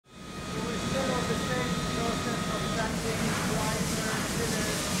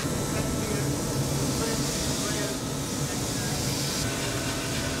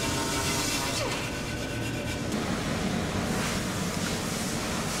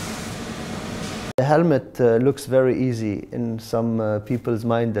The helmet looks very easy in some people's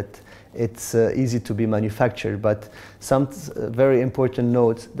mind, that it's easy to be manufactured, but some very important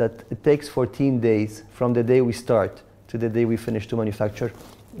notes that it takes 14 days from the day we start to the day we finish to manufacture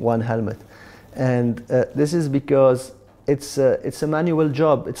one helmet. And this is because it's a manual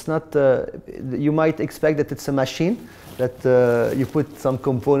job. It's not, you might expect that it's a machine, that you put some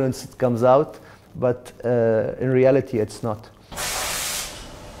components, it comes out, but in reality it's not.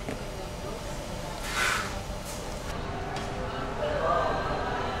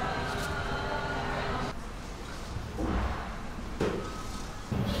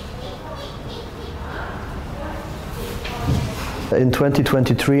 In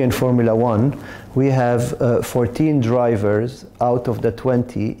 2023 in Formula One, we have 14 drivers out of the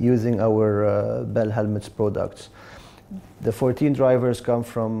 20 using our Bell Helmets products. The 14 drivers come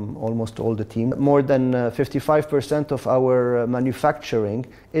from almost all the teams. More than 55% of our manufacturing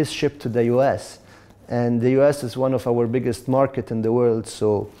is shipped to the US. And the US is one of our biggest markets in the world,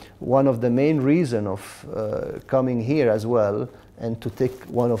 so one of the main reasons of coming here as well, and to tick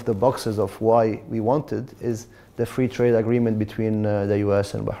one of the boxes of why we wanted, is the free trade agreement between the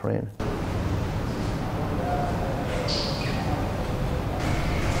US and Bahrain.